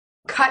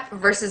cut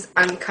versus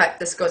uncut.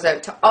 This goes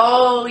out to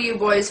all you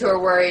boys who are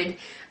worried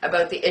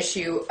about the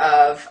issue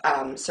of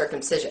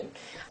circumcision.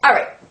 All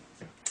right.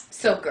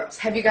 So, girls,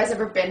 have you guys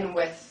ever been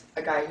with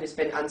a guy who's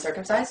been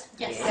uncircumcised?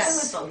 Yes.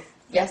 Yes. With both.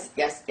 Yes.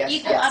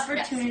 Equal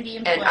opportunity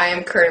employment. And I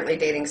am currently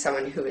dating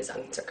someone who is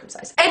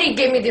uncircumcised. And he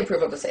gave me the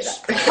approval to say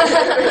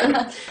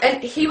that.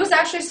 And he was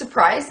actually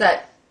surprised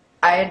that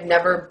I had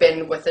never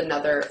been with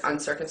another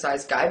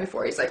uncircumcised guy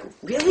before. He's like,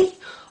 really?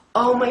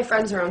 All my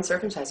friends are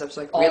uncircumcised. I was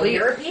like, really?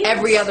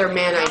 Every other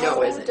man I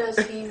know isn't. Does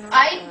he know?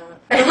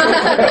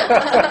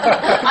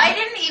 I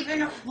didn't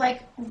even,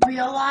 like,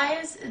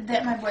 realize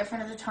that my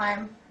boyfriend at the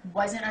time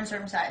wasn't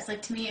uncircumcised.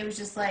 Like, to me, it was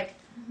just, like,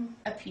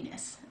 a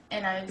penis.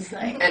 And I was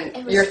like...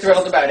 And you're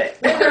thrilled about it.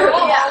 They're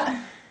all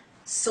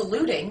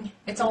saluting.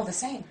 It's all the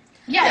same.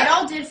 Yeah, it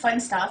all did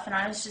fun stuff, and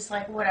I was just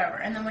like, whatever.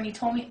 And then when he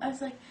told me, I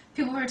was like,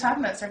 people were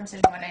talking about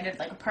circumcision one night at,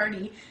 like, a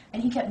party,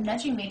 and he kept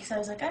nudging me, because I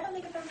was like, I don't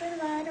think I've ever been to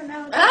that, I don't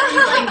know.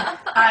 Like,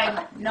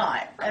 I'm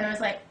not. And I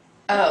was like,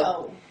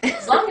 oh.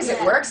 As long as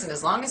it works and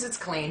as long as it's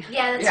clean.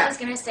 Yeah, that's what I was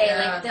going to say.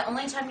 Yeah. Like, the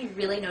only time you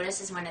really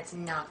notice is when it's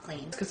not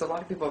clean. Because a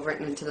lot of people have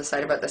written into the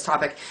site about this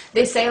topic.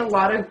 They say a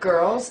lot of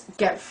girls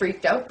get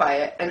freaked out by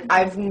it, and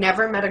I've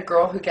never met a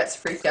girl who gets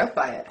freaked out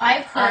by it.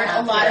 I've heard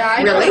a lot of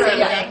people really?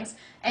 say things,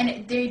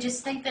 and they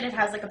just think that it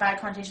has, like, a bad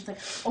connotation.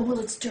 It's like, oh, well,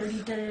 it's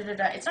dirty,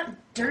 da-da-da-da. It's not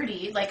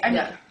dirty. Like, I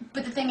mean,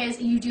 but the thing is,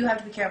 you do have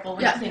to be careful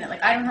when you clean it.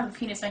 Like, I don't have a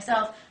penis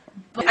myself.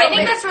 But I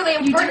think that's really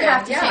important. You do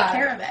have to take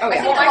care of it. I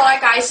think a lot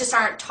of guys just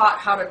aren't taught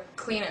how to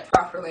clean it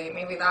properly.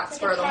 Maybe that's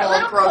where the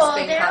whole gross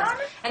thing comes.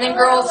 And then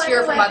girls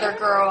hear from other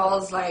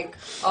girls, like,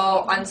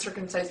 oh,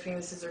 uncircumcised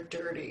penises are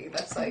dirty.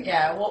 That's like...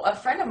 Yeah, well, a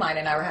friend of mine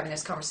and I were having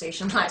this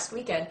conversation last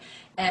weekend,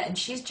 and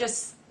she's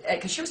just...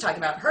 Because she was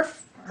talking about her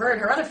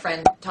and her other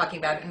friend talking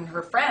about it, and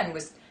her friend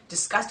was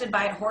disgusted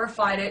by it,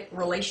 horrified it,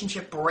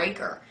 relationship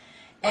breaker.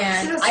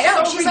 And I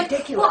know, she's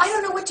ridiculous. Like, well, I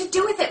don't know what to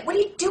do with it. What do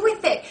you do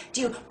with it?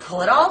 Do you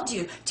pull it all? Do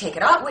you take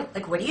it out?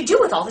 What do you do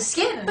with all the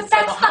skin? But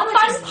that's like, well,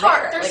 the fun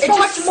part. There's so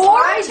much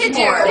more to do.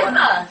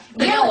 Yeah.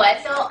 You know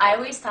what, though? I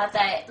always thought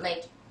that,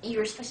 like, you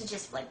were supposed to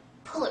just, like,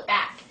 pull it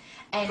back.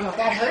 And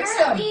that hurts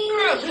them.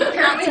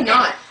 Apparently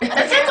not.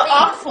 That's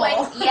awful.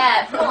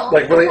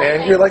 Like really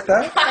angry like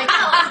that?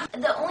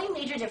 The only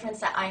major difference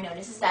that I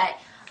notice is that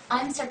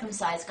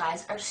uncircumcised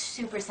guys are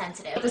super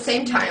sensitive. At the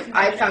same time,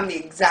 I found the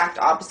exact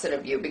opposite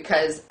of you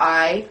because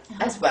I,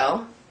 as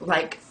well,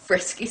 like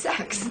frisky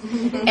sex.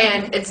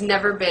 And it's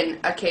never been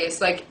a case,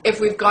 like,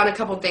 if we've gone a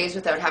couple days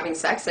without having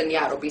sex, then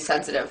yeah, it'll be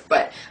sensitive.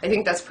 But I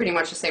think that's pretty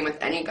much the same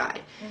with any guy.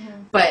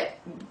 But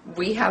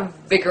we have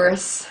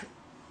vigorous,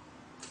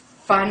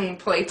 fun,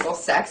 playful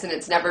sex, and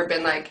it's never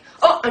been like,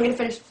 oh, I'm going to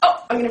finish,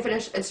 oh, I'm going to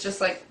finish. It's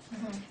just like,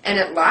 and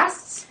it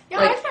lasts. Yeah,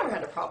 like, I've never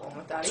had a problem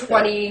with that either.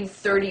 20,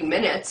 30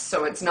 minutes,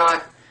 so it's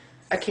not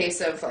a case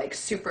of, like,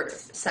 super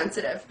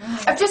sensitive.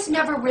 I've just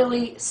never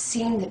really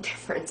seen the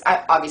difference.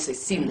 I've obviously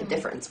seen the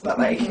difference, but,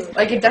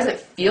 like, it doesn't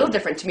feel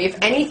different to me. If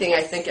anything,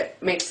 I think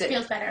it makes it...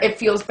 Feels better. It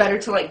feels better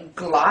to, like,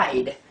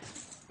 glide.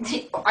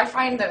 I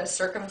find that a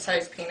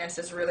circumcised penis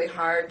is really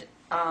hard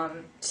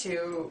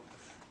to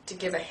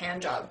give a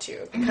hand job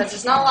to because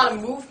there's not a lot of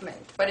movement.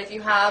 But if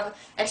you have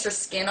extra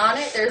skin on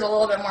it, there's a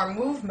little bit more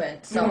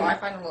movement. So I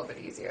find it a little bit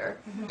easier.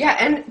 Yeah,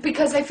 and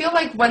because I feel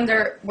like when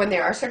they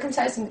are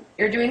circumcised and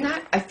you're doing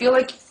that, I feel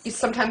like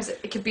sometimes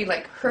it could be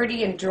like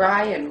hurty and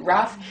dry and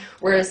rough.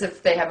 Whereas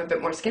if they have a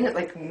bit more skin, it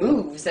like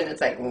moves and it's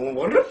like.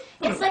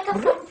 It's like a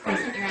fun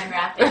present you're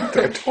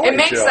unwrapping. It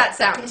makes that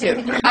sound too.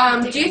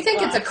 Do you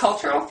think it's a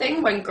cultural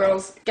thing when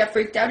girls get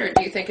freaked out, or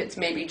do you think it's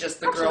maybe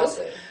just the girls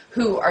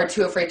who are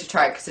too afraid to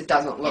try it because it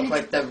doesn't look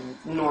like the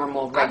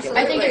normal, regular?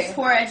 I think it's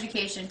poor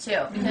education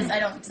too, because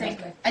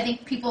I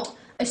think people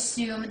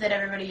assume that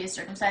everybody is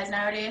circumcised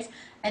nowadays,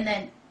 and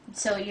then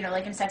so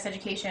like in sex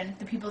education,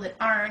 the people that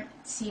aren't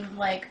seem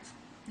like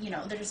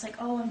they're just like,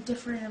 oh, I'm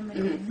different, I'm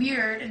like,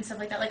 weird and stuff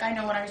like that. Like I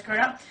know when I was growing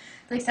up,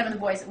 like some of the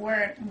boys that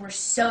weren't were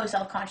so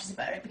self-conscious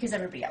about it because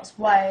everybody else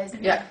was.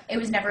 And it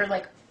was never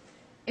like.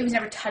 It was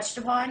never touched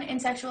upon in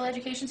sexual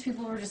education. So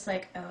people were just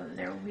like, oh,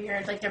 they're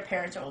weird. Like, their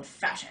parents are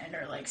old-fashioned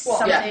or, like,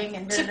 something.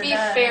 And to be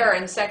fair,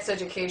 in sex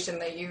education,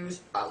 they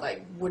use,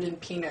 like, wooden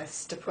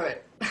penis to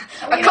put a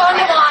condom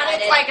on.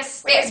 It's like a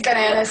stick.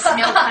 Bananas.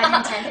 No pun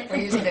intended. We're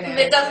using bananas.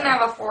 It doesn't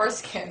have a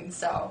foreskin,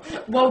 so.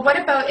 Well, what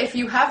about if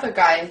you have a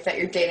guy that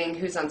you're dating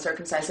who's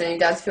uncircumcised and he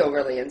does feel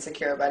really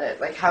insecure about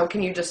it? Like, how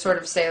can you just sort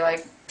of say,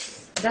 like,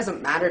 it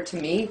doesn't matter to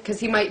me, because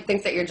he might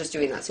think that you're just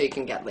doing that so you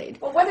can get laid.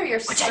 Well, whether you're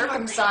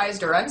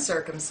circumcised or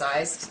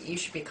uncircumcised, you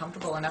should be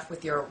comfortable enough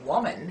with your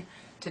woman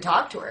to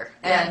talk to her.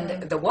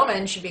 And the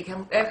woman should be,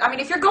 I mean,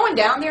 if you're going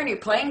down there and you're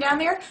playing down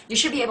there, you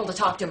should be able to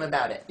talk to him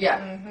about it.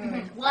 Yeah.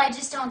 Well, I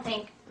just don't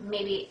think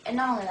maybe, and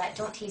not only that,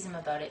 don't tease him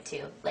about it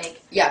too.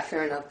 Like. Yeah,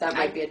 fair enough. That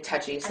might be a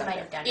touchy subject. I might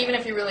have done Even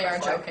if you really are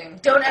joking.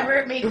 Don't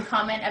ever make a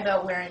comment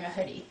about wearing a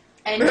hoodie.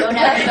 And don't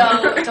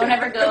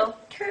ever go,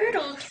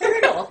 turtle,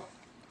 turtle.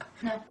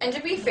 No. And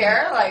to be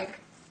fair, like,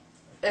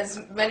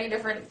 as many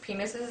different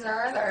penises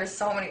as there are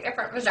so many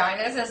different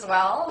vaginas as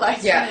well.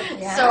 Like, Yeah.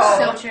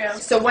 So true.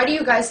 So why do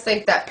you guys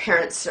think that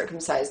parents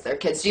circumcise their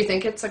kids? Do you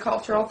think it's a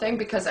cultural thing?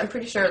 Because I'm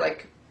pretty sure,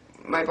 like,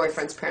 my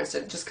boyfriend's parents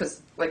did, just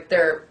because, like,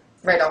 they're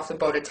right off the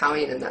boat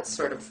Italian, and that's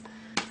sort of,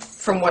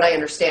 from what I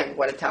understand,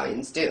 what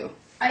Italians do.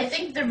 I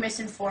think they're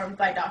misinformed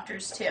by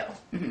doctors too,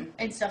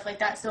 and stuff like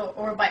that. So,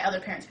 or by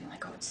other parents being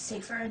like, "Oh, it's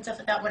safer" and stuff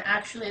like that. When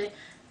actually,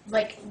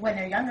 like when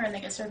they're younger and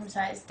they get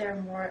circumcised, they're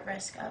more at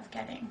risk of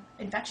getting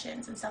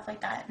infections and stuff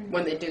like that. And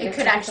When they do it get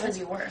could actually circumcised?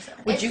 be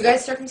worse. Would you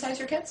guys circumcise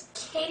your kids?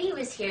 Katie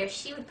was here.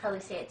 She would probably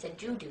say it's a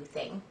doo-doo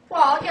thing.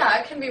 well, yeah,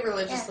 it can be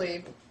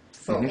religiously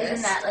focused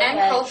Isn't that like and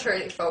a-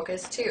 culturally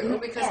focused too,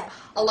 because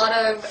a lot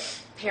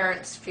of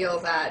parents feel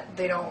that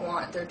they don't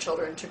want their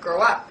children to grow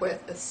up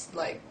with this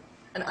like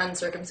an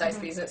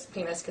uncircumcised penis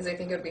because they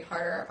think it would be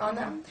harder on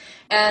them,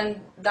 and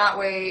that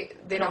way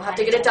they don't have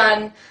to get it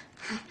done.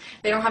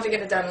 They don't have to get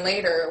it done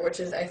later, which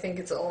is, I think,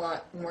 it's a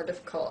lot more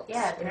difficult.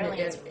 Yeah, apparently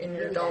it's in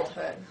your really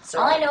adulthood. So.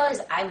 All I know is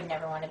I would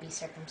never want to be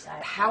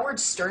circumcised. Howard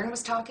Stern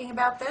was talking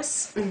about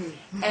this,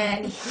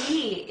 and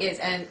he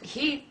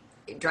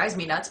it drives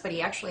me nuts, but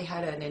he actually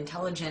had an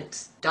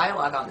intelligent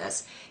dialogue on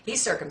this. He's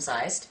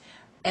circumcised,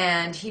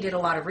 and he did a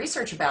lot of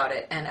research about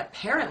it, and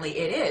apparently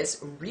it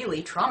is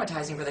really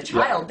traumatizing for the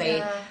child.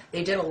 They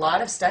did a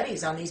lot of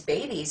studies on these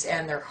babies,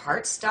 and their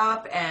hearts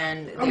stop,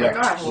 and they're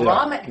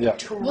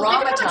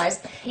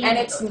traumatized, and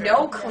it's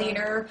no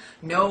cleaner,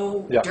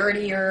 no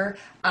dirtier,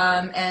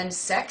 and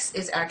sex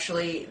is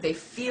actually, they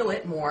feel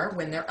it more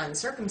when they're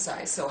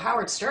uncircumcised. So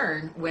Howard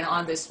Stern went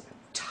on this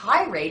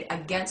tirade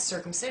against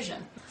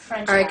circumcision.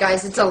 All right,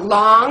 guys, it's a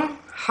long,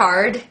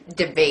 hard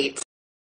debate.